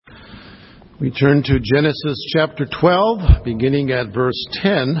We turn to Genesis chapter 12, beginning at verse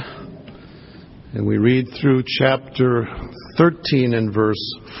 10, and we read through chapter 13 and verse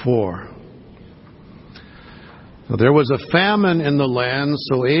 4. Now, there was a famine in the land,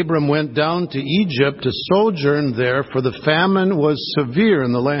 so Abram went down to Egypt to sojourn there, for the famine was severe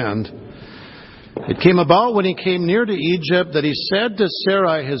in the land. It came about when he came near to Egypt that he said to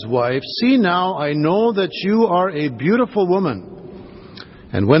Sarai his wife, "See now, I know that you are a beautiful woman.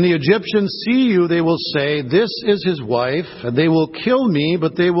 And when the Egyptians see you, they will say, 'This is his wife,' and they will kill me,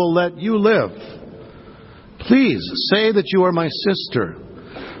 but they will let you live. Please say that you are my sister,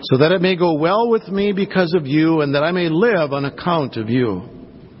 so that it may go well with me because of you, and that I may live on account of you."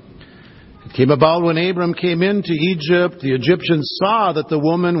 It came about when Abram came into Egypt, the Egyptians saw that the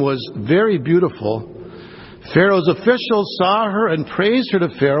woman was very beautiful. Pharaoh's officials saw her and praised her to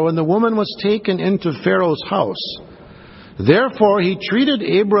Pharaoh, and the woman was taken into Pharaoh's house. Therefore he treated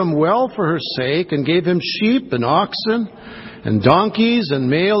Abram well for her sake, and gave him sheep and oxen and donkeys and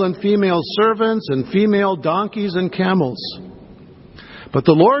male and female servants and female donkeys and camels. But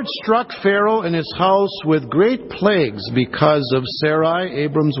the Lord struck Pharaoh and his house with great plagues because of Sarai,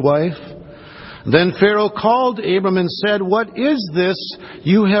 Abram's wife. Then Pharaoh called Abram and said, "What is this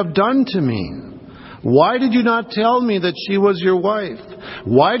you have done to me? Why did you not tell me that she was your wife?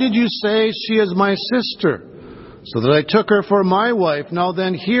 Why did you say she is my sister? So that I took her for my wife. Now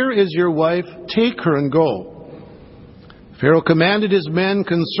then, here is your wife. Take her and go." Pharaoh commanded his men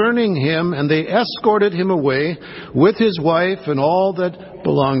concerning him, and they escorted him away with his wife and all that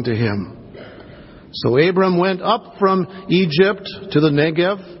belonged to him. So Abram went up from Egypt to the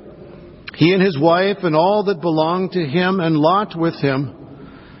Negev, he and his wife and all that belonged to him, and Lot with him.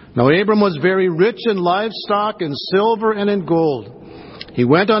 Now Abram was very rich in livestock, in silver, and in gold. He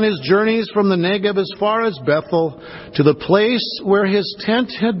went on his journeys from the Negev as far as Bethel, to the place where his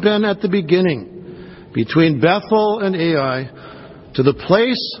tent had been at the beginning, between Bethel and Ai, to the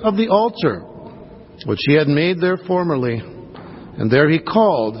place of the altar, which he had made there formerly. And there he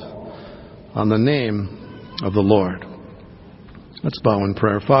called on the name of the Lord. Let's bow in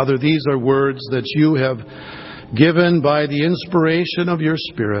prayer. Father, these are words that you have given by the inspiration of your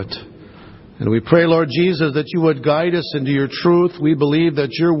Spirit. And we pray, Lord Jesus, that you would guide us into your truth. We believe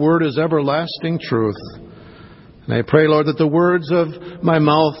that your word is everlasting truth. And I pray, Lord, that the words of my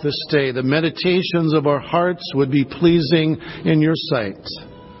mouth this day, the meditations of our hearts would be pleasing in your sight.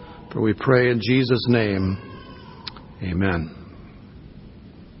 For we pray in Jesus' name. Amen.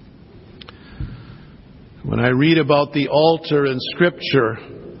 When I read about the altar in Scripture,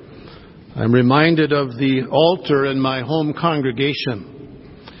 I'm reminded of the altar in my home congregation.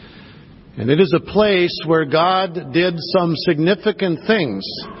 And it is a place where God did some significant things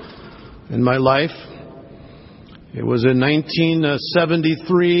in my life. It was in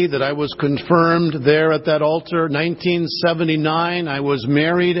 1973 that I was confirmed there at that altar. 1979, I was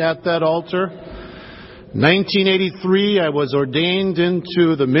married at that altar. 1983, I was ordained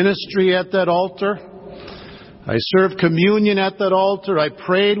into the ministry at that altar. I served communion at that altar. I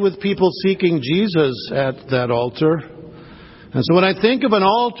prayed with people seeking Jesus at that altar. And so when I think of an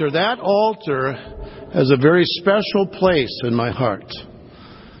altar, that altar has a very special place in my heart.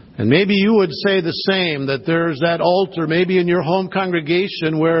 And maybe you would say the same, that there's that altar maybe in your home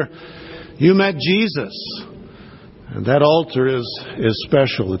congregation where you met Jesus. And that altar is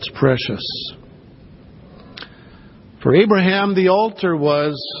special. It's precious. For Abraham, the altar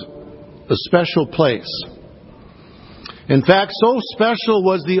was a special place. In fact, so special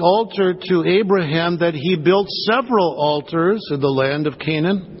was the altar to Abraham that he built several altars in the land of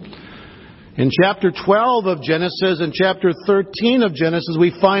Canaan. In chapter 12 of Genesis and chapter 13 of Genesis,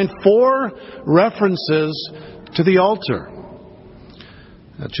 we find 4 references to the altar.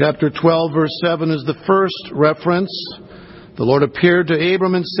 Chapter 12, verse 7 is the first reference. The Lord appeared to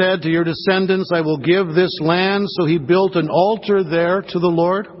Abram and said, "To your descendants I will give this land." So he built an altar there to the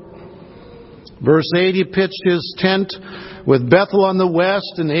Lord. Verse 8, he pitched his tent with Bethel on the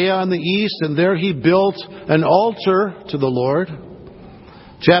west and Ai on the east, and there he built an altar to the Lord.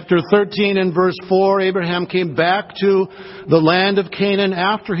 Chapter 13 and verse 4, Abraham came back to the land of Canaan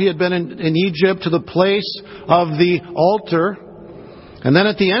after he had been in Egypt, to the place of the altar. And then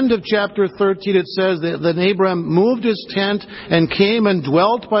at the end of chapter 13 it says that then Abraham moved his tent and came and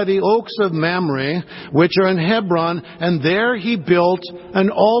dwelt by the oaks of Mamre, which are in Hebron, and there he built an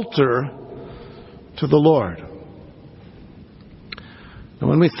altar to the Lord. Now,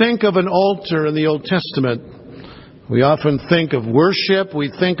 when we think of an altar in the Old Testament, we often think of worship. We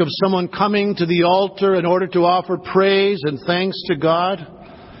think of someone coming to the altar in order to offer praise and thanks to God.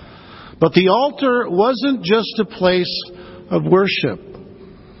 But the altar wasn't just a place of worship.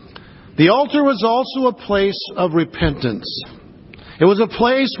 The altar was also a place of repentance. It was a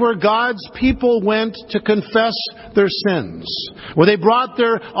place where God's people went to confess their sins, where they brought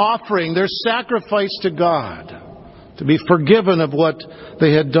their offering, their sacrifice to God, to be forgiven of what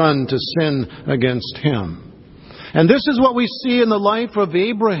they had done to sin against Him. And this is what we see in the life of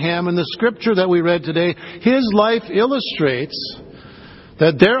Abraham in the scripture that we read today. His life illustrates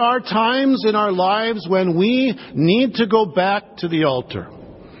that there are times in our lives when we need to go back to the altar.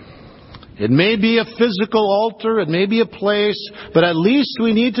 It may be a physical altar, it may be a place, but at least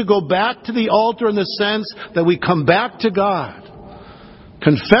we need to go back to the altar in the sense that we come back to God,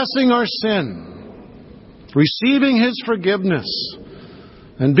 confessing our sin, receiving His forgiveness,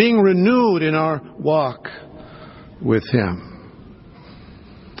 and being renewed in our walk with Him.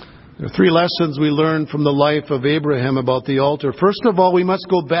 There are 3 lessons we learn from the life of Abraham about the altar. First of all, we must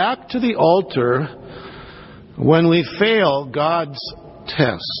go back to the altar when we fail God's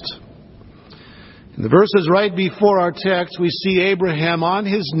test. In the verses right before our text, we see Abraham on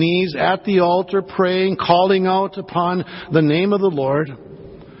his knees at the altar praying, calling out upon the name of the Lord.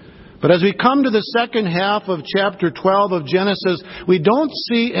 But as we come to the second half of chapter 12 of Genesis, we don't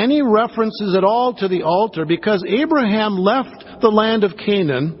see any references at all to the altar because Abraham left the land of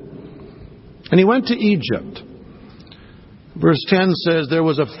Canaan and he went to Egypt. Verse 10 says, there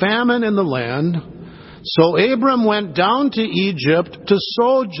was a famine in the land, so Abram went down to Egypt to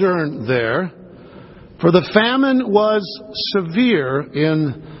sojourn there, for the famine was severe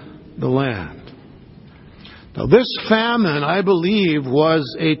in the land. Now, this famine, I believe,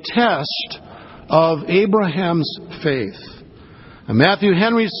 was a test of Abraham's faith. And Matthew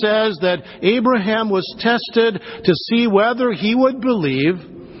Henry says that Abraham was tested to see whether he would believe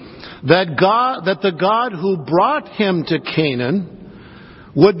that the God who brought him to Canaan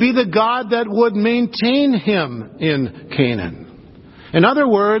would be the God that would maintain him in Canaan. In other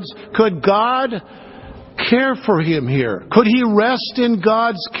words, could God care for him here? Could he rest in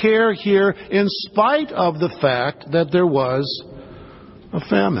God's care here in spite of the fact that there was a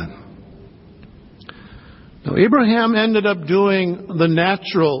famine? Now, Abraham ended up doing the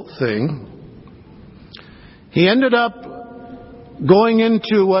natural thing. He ended up going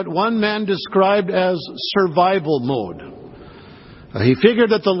into what one man described as survival mode. He figured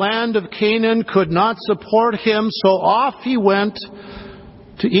that the land of Canaan could not support him, so off he went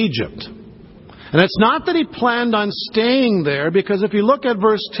to Egypt. And it's not that he planned on staying there, because if you look at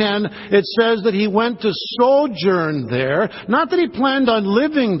verse 10, it says that he went to sojourn there. Not that he planned on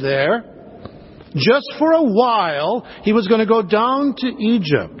living there. Just for a while, he was going to go down to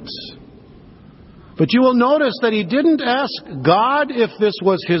Egypt. But you will notice that he didn't ask God if this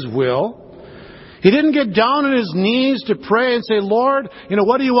was His will. He didn't get down on his knees to pray and say, Lord,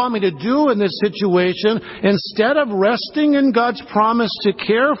 what do you want me to do in this situation? Instead of resting in God's promise to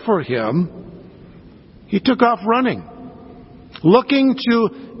care for him, he took off running, looking to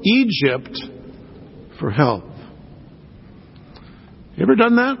Egypt for help. You ever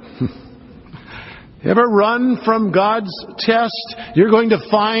done that? Ever run from God's test? You're going to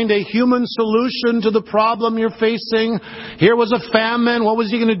find a human solution to the problem you're facing. Here was a famine. What was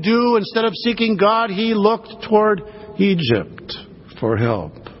he going to do? Instead of seeking God, he looked toward Egypt for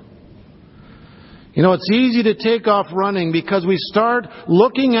help. It's easy to take off running because we start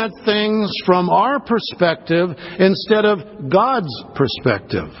looking at things from our perspective instead of God's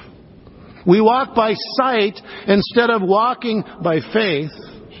perspective. We walk by sight instead of walking by faith.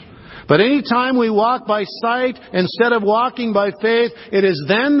 But any time we walk by sight instead of walking by faith, it is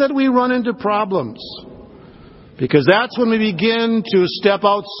then that we run into problems. Because that's when we begin to step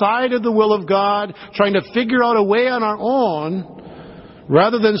outside of the will of God, trying to figure out a way on our own,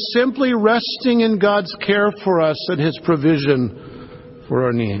 rather than simply resting in God's care for us and His provision for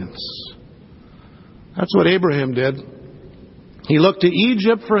our needs. That's what Abraham did. He looked to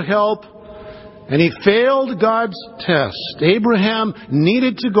Egypt for help, and he failed God's test. Abraham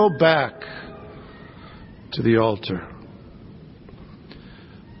needed to go back to the altar.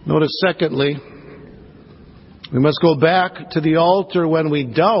 Notice, secondly, we must go back to the altar when we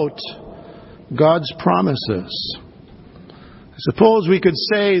doubt God's promises. I suppose we could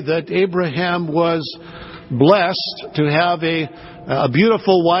say that Abraham was blessed to have a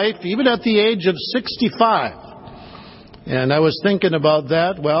beautiful wife, even at the age of 65. And I was thinking about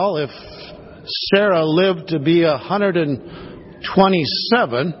that. Well, if Sarah lived to be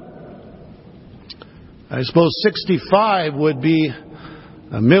 127, I suppose 65 would be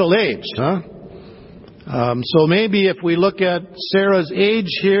middle age, huh? So maybe if we look at Sarah's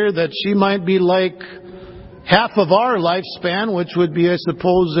age here, that she might be like half of our lifespan, which would be, I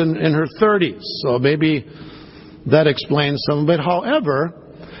suppose, in her 30s. So maybe that explains some of it. However,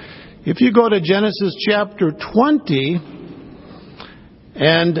 If you go to Genesis chapter 20,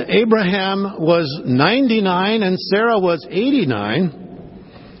 and Abraham was 99 and Sarah was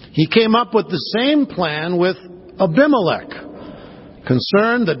 89, he came up with the same plan with Abimelech,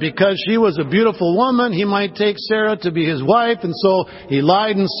 concerned that because she was a beautiful woman, he might take Sarah to be his wife, and so he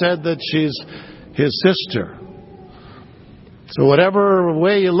lied and said that she's his sister. So whatever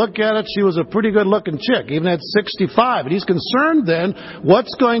way you look at it, she was a pretty good-looking chick, even at 65. And he's concerned then,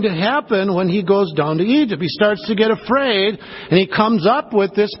 what's going to happen when he goes down to Egypt? He starts to get afraid, and he comes up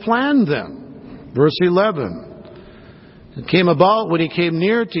with this plan then. Verse 11. It came about when he came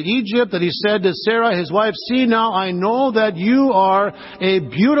near to Egypt that he said to Sarah, his wife, "See now, I know that you are a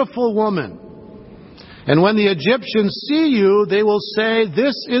beautiful woman. And when the Egyptians see you, they will say,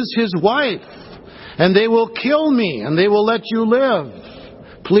 'This is his wife.' And they will kill me, and they will let you live.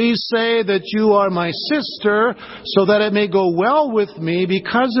 Please say that you are my sister, so that it may go well with me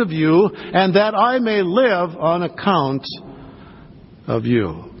because of you, and that I may live on account of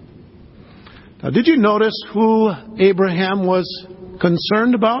you." Now, did you notice who Abraham was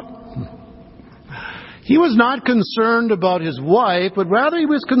concerned about? He was not concerned about his wife, but rather he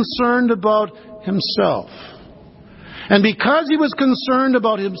was concerned about himself. And because he was concerned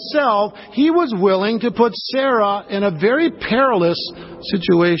about himself, he was willing to put Sarah in a very perilous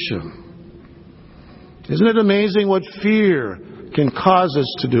situation. Isn't it amazing what fear can cause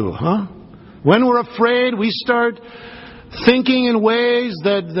us to do, huh? When we're afraid, we start thinking in ways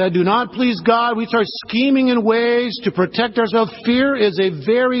that do not please God. We start scheming in ways to protect ourselves. Fear is a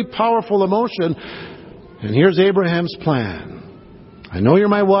very powerful emotion. And here's Abraham's plan. I know you're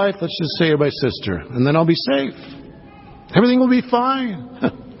my wife. Let's just say you're my sister. And then I'll be safe. Everything will be fine.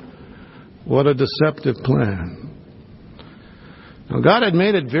 What a deceptive plan. Now, God had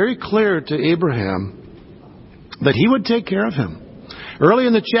made it very clear to Abraham that he would take care of him. Early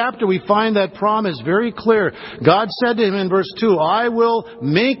in the chapter, we find that promise very clear. God said to him in verse 2, "I will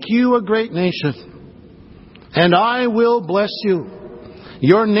make you a great nation, and I will bless you.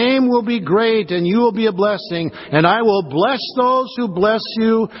 Your name will be great, and you will be a blessing. And I will bless those who bless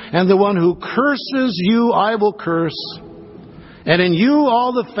you, and the one who curses you I will curse. And in you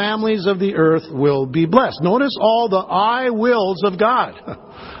all the families of the earth will be blessed." Notice all the "I wills" of God.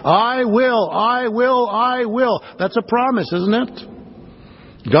 I will, I will, I will. That's a promise, isn't it?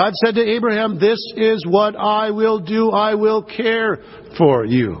 God said to Abraham, "This is what I will do. I will care for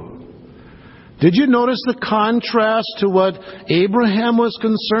you." Did you notice the contrast to what Abraham was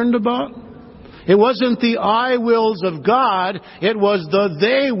concerned about? It wasn't the "I wills" of God. It was the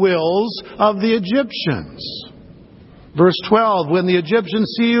 "they wills" of the Egyptians. Verse 12, when the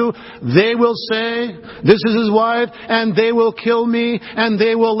Egyptians see you, they will say, "This is his wife," and they will kill me, and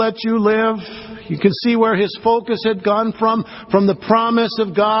they will let you live. You can see where his focus had gone from the promise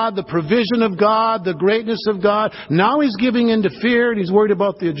of God, the provision of God, the greatness of God. Now he's giving in to fear, and he's worried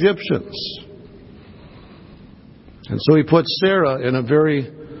about the Egyptians. And so he puts Sarah in a very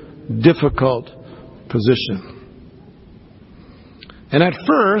difficult position. And at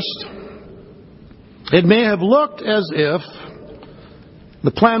first, it may have looked as if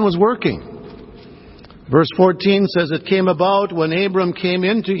the plan was working. Verse 14 says, "It came about when Abram came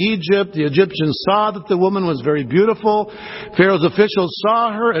into Egypt, the Egyptians saw that the woman was very beautiful. Pharaoh's officials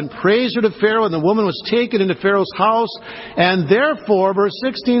saw her and praised her to Pharaoh, and the woman was taken into Pharaoh's house. And therefore," verse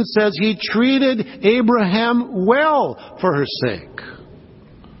 16 says, "he treated Abraham well for her sake.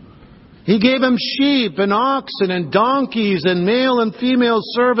 He gave him sheep and oxen and donkeys and male and female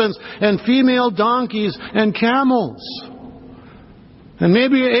servants and female donkeys and camels." And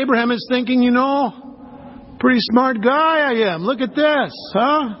maybe Abraham is thinking, pretty smart guy I am. Look at this,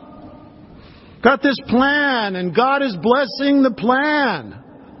 huh? Got this plan, and God is blessing the plan.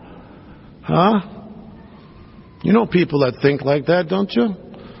 Huh? You know people that think like that, don't you?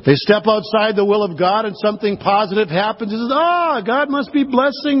 They step outside the will of God and something positive happens. He says, God must be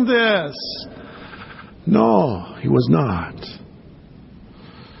blessing this. No, he was not.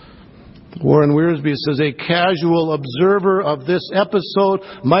 Warren Wiersbe says, a casual observer of this episode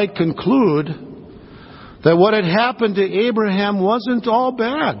might conclude that what had happened to Abraham wasn't all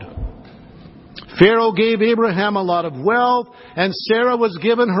bad. Pharaoh gave Abraham a lot of wealth, and Sarah was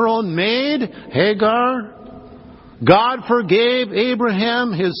given her own maid, Hagar. God forgave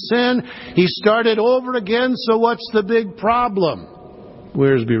Abraham his sin. He started over again, so what's the big problem?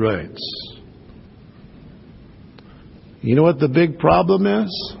 Wiersbe writes. You know what the big problem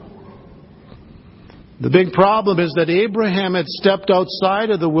is? The big problem is that Abraham had stepped outside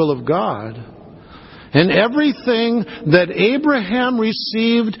of the will of God. And everything that Abraham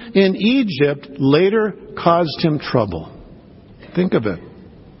received in Egypt later caused him trouble. Think of it.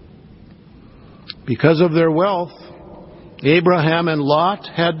 Because of their wealth, Abraham and Lot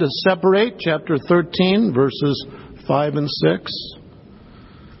had to separate, chapter 13, verses 5 and 6.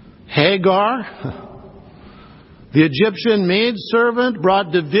 Hagar, the Egyptian maidservant,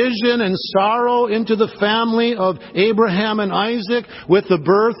 brought division and sorrow into the family of Abraham and Isaac with the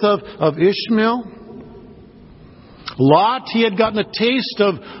birth of Ishmael. Lot, he had gotten a taste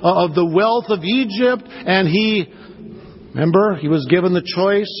of the wealth of Egypt, and remember, he was given the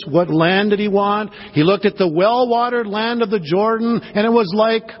choice. What land did he want? He looked at the well-watered land of the Jordan, and it was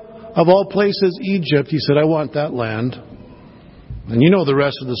like, of all places, Egypt. He said, I want that land. And you know the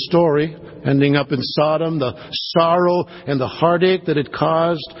rest of the story, ending up in Sodom, the sorrow and the heartache that it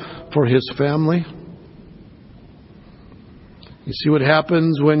caused for his family. You see what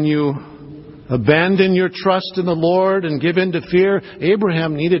happens when you abandon your trust in the Lord and give in to fear?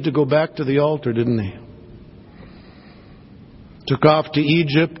 Abraham needed to go back to the altar, didn't he? Took off to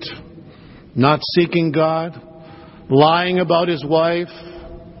Egypt, not seeking God, lying about his wife.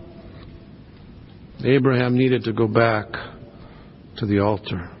 Abraham needed to go back to the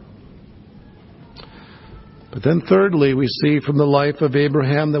altar. But then thirdly, we see from the life of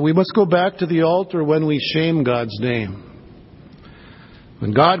Abraham that we must go back to the altar when we shame God's name.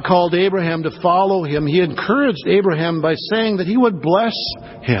 When God called Abraham to follow him, he encouraged Abraham by saying that he would bless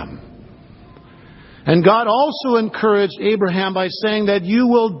him. And God also encouraged Abraham by saying that you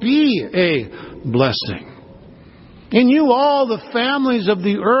will be a blessing. In you all the families of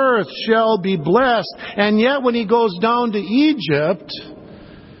the earth shall be blessed. And yet when he goes down to Egypt,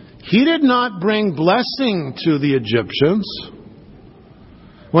 he did not bring blessing to the Egyptians.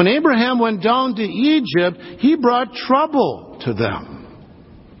 When Abraham went down to Egypt, he brought trouble to them.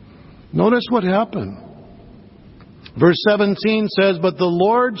 Notice what happened. Verse 17 says, But the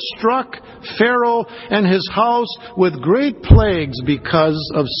Lord struck Pharaoh and his house with great plagues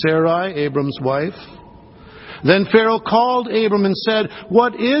because of Sarai, Abram's wife. Then Pharaoh called Abram and said,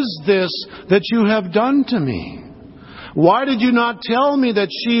 What is this that you have done to me? Why did you not tell me that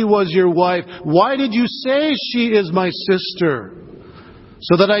she was your wife? Why did you say she is my sister?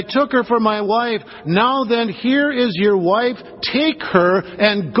 So that I took her for my wife. Now then, here is your wife. Take her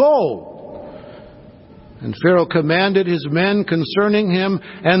and go. And Pharaoh commanded his men concerning him,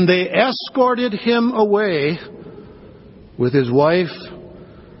 and they escorted him away with his wife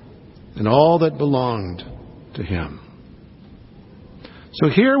and all that belonged to him. So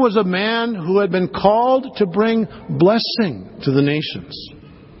here was a man who had been called to bring blessing to the nations.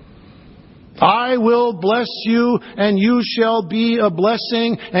 I will bless you, and you shall be a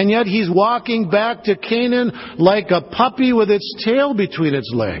blessing. And yet he's walking back to Canaan like a puppy with its tail between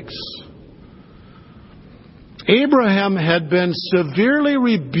its legs. Abraham had been severely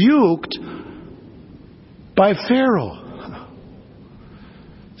rebuked by Pharaoh.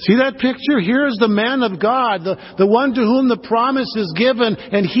 See that picture? Here is the man of God, the one to whom the promise is given,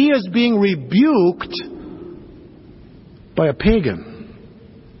 and he is being rebuked by a pagan.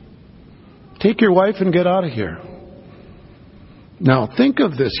 Take your wife and get out of here. Now, think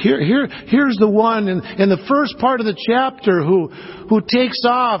of this. Here's the one in the first part of the chapter who takes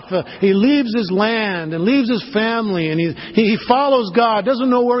off. He leaves his land and leaves his family, and he follows God,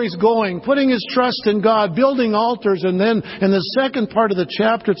 doesn't know where he's going, putting his trust in God, building altars. And then in the second part of the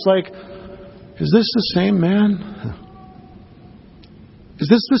chapter, it's like, is this the same man? Is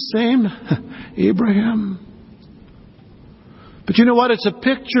this the same Abraham? But you know what? It's a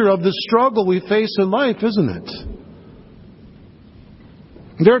picture of the struggle we face in life, isn't it?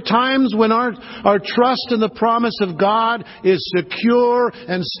 There are times when our trust in the promise of God is secure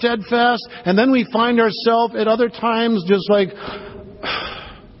and steadfast, and then we find ourselves at other times just like,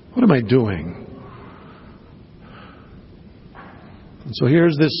 what am I doing? And so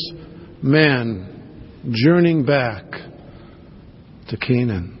here's this man journeying back to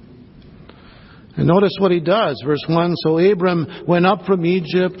Canaan. And notice what he does. Verse 1, So Abram went up from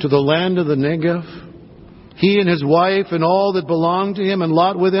Egypt to the land of the Negev, he and his wife and all that belonged to him, and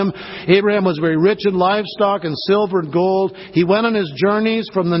Lot with him. Abraham was very rich in livestock and silver and gold. He went on his journeys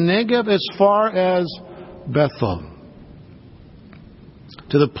from the Negev as far as Bethel,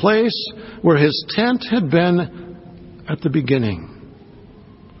 to the place where his tent had been at the beginning,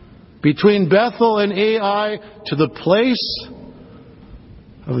 between Bethel and Ai, to the place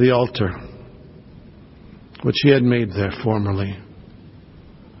of the altar, which he had made there formerly.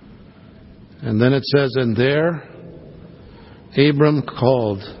 And then it says, And there Abram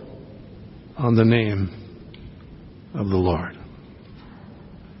called on the name of the Lord.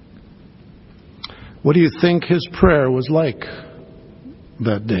 What do you think his prayer was like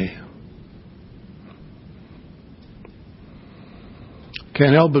that day?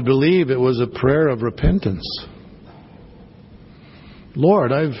 can't help but believe it was a prayer of repentance.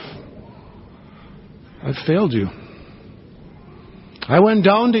 Lord, I've failed you. I went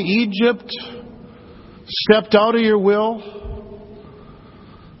down to Egypt, stepped out of your will.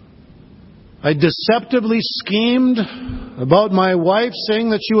 I deceptively schemed about my wife, saying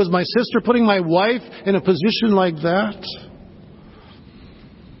that she was my sister, putting my wife in a position like that.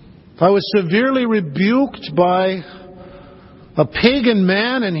 I was severely rebuked by a pagan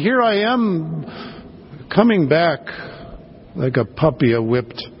man, and here I am coming back like a puppy, a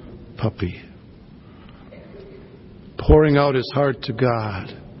whipped puppy, pouring out his heart to God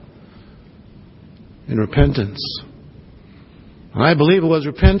in repentance. And I believe it was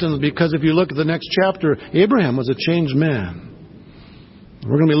repentance because if you look at the next chapter, Abraham was a changed man.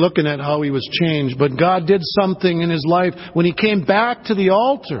 We're going to be looking at how he was changed. But God did something in his life when he came back to the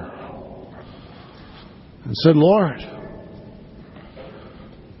altar and said, Lord,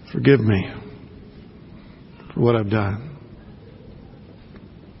 forgive me for what I've done.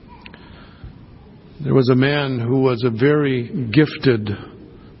 There was a man who was a very gifted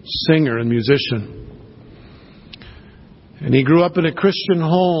singer and musician. And he grew up in a Christian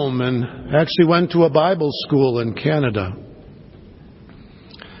home and actually went to a Bible school in Canada.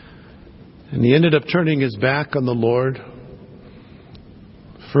 And he ended up turning his back on the Lord.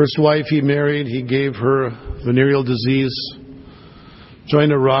 First wife he married, he gave her venereal disease,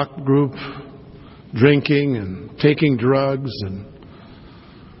 joined a rock group, drinking and taking drugs, and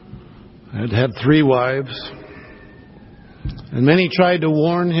had 3 wives. And many tried to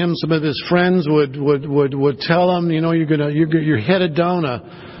warn him. Some of his friends would tell him, you're headed down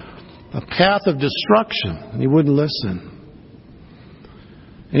a path of destruction. And he wouldn't listen.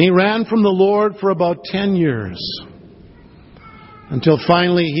 And he ran from the Lord for about 10 years. Until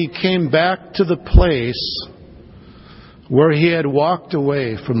finally he came back to the place where he had walked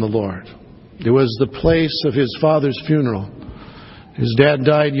away from the Lord. It was the place of his father's funeral. His dad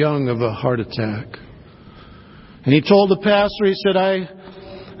died young of a heart attack. And he told the pastor, he said,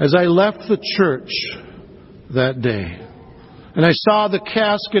 as I left the church that day, and I saw the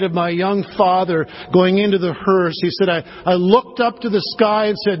casket of my young father going into the hearse, he said, I looked up to the sky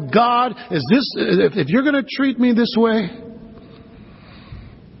and said, God, if you're going to treat me this way,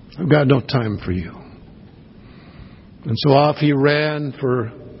 I've got no time for you. And so off he ran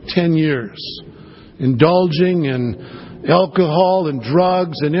for 10 years, indulging in alcohol and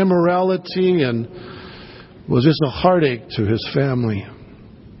drugs and immorality, and was just a heartache to his family.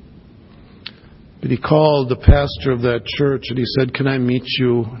 But he called the pastor of that church and he said, can I meet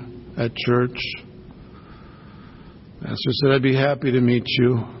you at church? The pastor said, I'd be happy to meet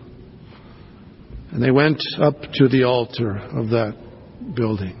you. And they went up to the altar of that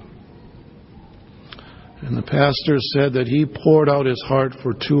building. And the pastor said that he poured out his heart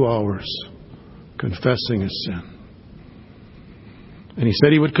for 2 hours, confessing his sin. And he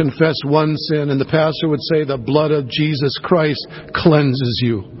said he would confess one sin, and the pastor would say, the blood of Jesus Christ cleanses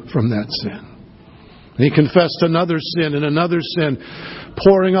you from that sin. And he confessed another sin and another sin,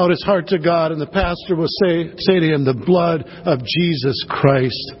 pouring out his heart to God, and the pastor would say to him, the blood of Jesus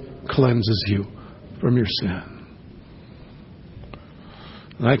Christ cleanses you from your sin.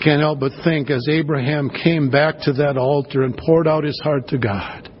 And I can't help but think as Abraham came back to that altar and poured out his heart to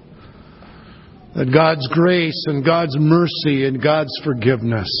God, that God's grace and God's mercy and God's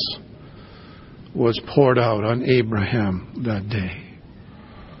forgiveness was poured out on Abraham that day.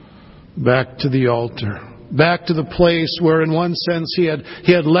 Back to the altar. Back to the place where in one sense he had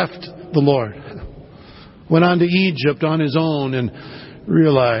left the Lord. Went on to Egypt on his own and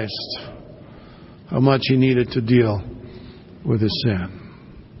realized how much he needed to deal with his sin.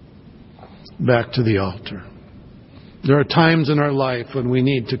 Back to the altar. There are times in our life when we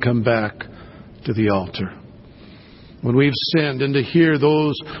need to come back to the altar. When we've sinned, and to hear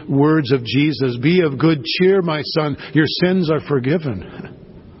those words of Jesus, be of good cheer, my son, your sins are forgiven.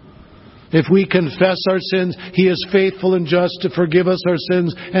 If we confess our sins, He is faithful and just to forgive us our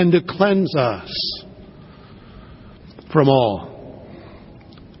sins and to cleanse us from all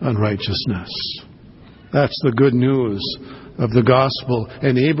unrighteousness. That's the good news of the gospel.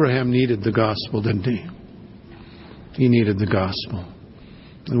 And Abraham needed the gospel, didn't he? He needed the gospel.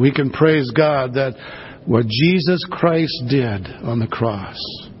 And we can praise God that what Jesus Christ did on the cross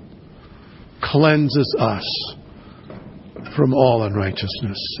cleanses us from all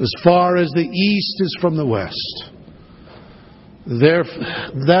unrighteousness. As far as the east is from the west,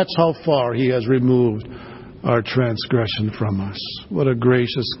 that's how far He has removed our transgression from us. What a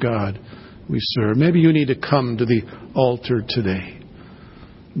gracious God we serve. Maybe you need to come to the altar today.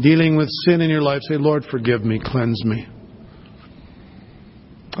 Dealing with sin in your life, say, Lord, forgive me, cleanse me.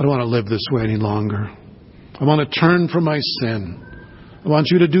 I don't want to live this way any longer. I want to turn from my sin. I want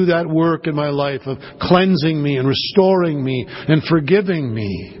you to do that work in my life of cleansing me and restoring me and forgiving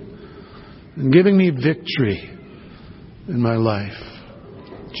me and giving me victory in my life.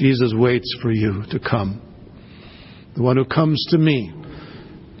 Jesus waits for you to come. The one who comes to me,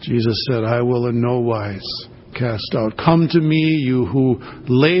 Jesus said, I will in no wise cast out. Come to me, you who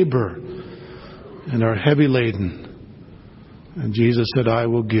labor and are heavy laden. And Jesus said, I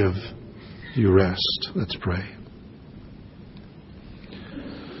will give you rest. Let's pray.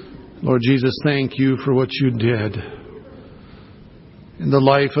 Lord Jesus, thank you for what you did in the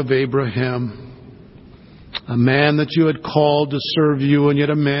life of Abraham, a man that you had called to serve you, and yet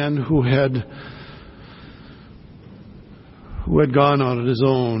a man who had gone on his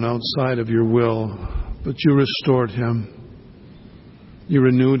own outside of your will. But you restored him. You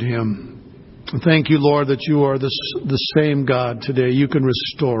renewed him. And thank you, Lord, that you are the same God today. You can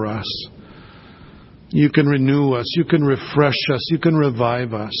restore us. You can renew us. You can refresh us. You can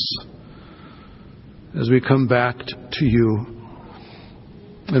revive us as we come back to you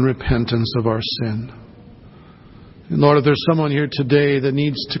in repentance of our sin. And Lord, if there's someone here today that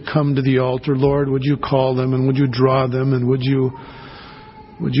needs to come to the altar, Lord, would you call them and would you draw them and would you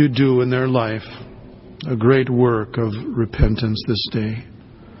do in their life a great work of repentance this day.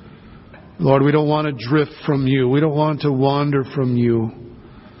 Lord, we don't want to drift from you. We don't want to wander from you.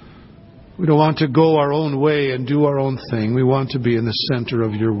 We don't want to go our own way and do our own thing. We want to be in the center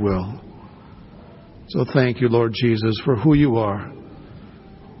of your will. So thank you, Lord Jesus, for who you are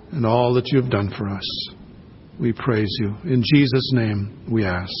and all that you've done for us. We praise you. In Jesus' name we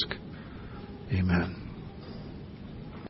ask. Amen.